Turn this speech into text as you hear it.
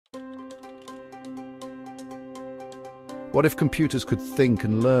What if computers could think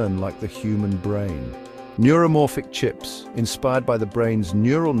and learn like the human brain? Neuromorphic chips, inspired by the brain's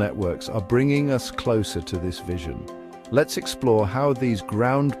neural networks, are bringing us closer to this vision. Let's explore how these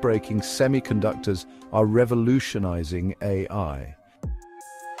groundbreaking semiconductors are revolutionizing AI.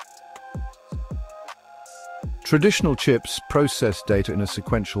 Traditional chips process data in a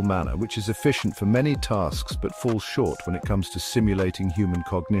sequential manner, which is efficient for many tasks but falls short when it comes to simulating human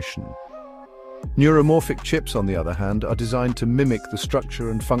cognition. Neuromorphic chips, on the other hand, are designed to mimic the structure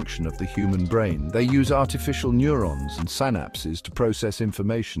and function of the human brain. They use artificial neurons and synapses to process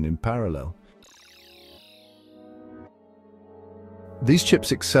information in parallel. These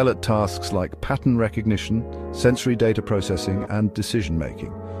chips excel at tasks like pattern recognition, sensory data processing, and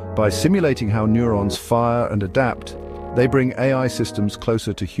decision-making. By simulating how neurons fire and adapt, they bring AI systems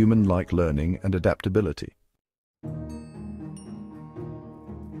closer to human-like learning and adaptability.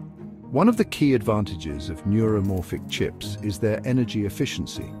 One of the key advantages of neuromorphic chips is their energy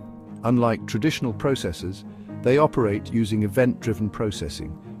efficiency. Unlike traditional processors, they operate using event-driven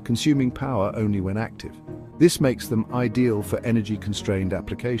processing, consuming power only when active. This makes them ideal for energy-constrained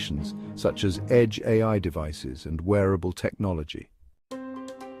applications, such as edge AI devices and wearable technology.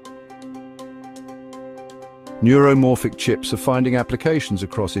 Neuromorphic chips are finding applications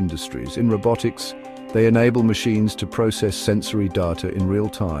across industries. In robotics, they enable machines to process sensory data in real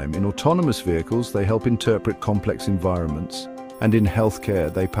time. In autonomous vehicles, they help interpret complex environments. And in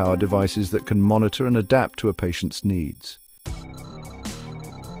healthcare, they power devices that can monitor and adapt to a patient's needs.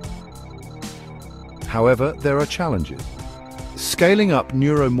 However, there are challenges. Scaling up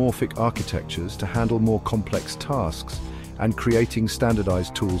neuromorphic architectures to handle more complex tasks and creating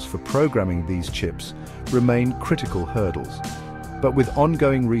standardized tools for programming these chips remain critical hurdles. But with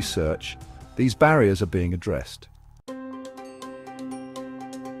ongoing research, these barriers are being addressed.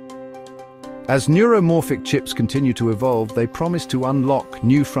 As neuromorphic chips continue to evolve, they promise to unlock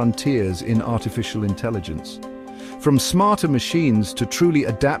new frontiers in artificial intelligence. From smarter machines to truly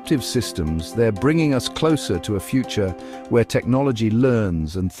adaptive systems, they're bringing us closer to a future where technology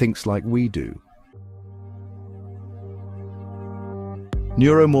learns and thinks like we do.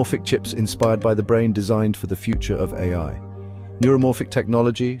 Neuromorphic chips inspired by the brain, designed for the future of AI. Neuromorphic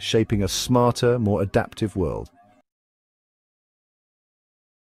technology shaping a smarter, more adaptive world.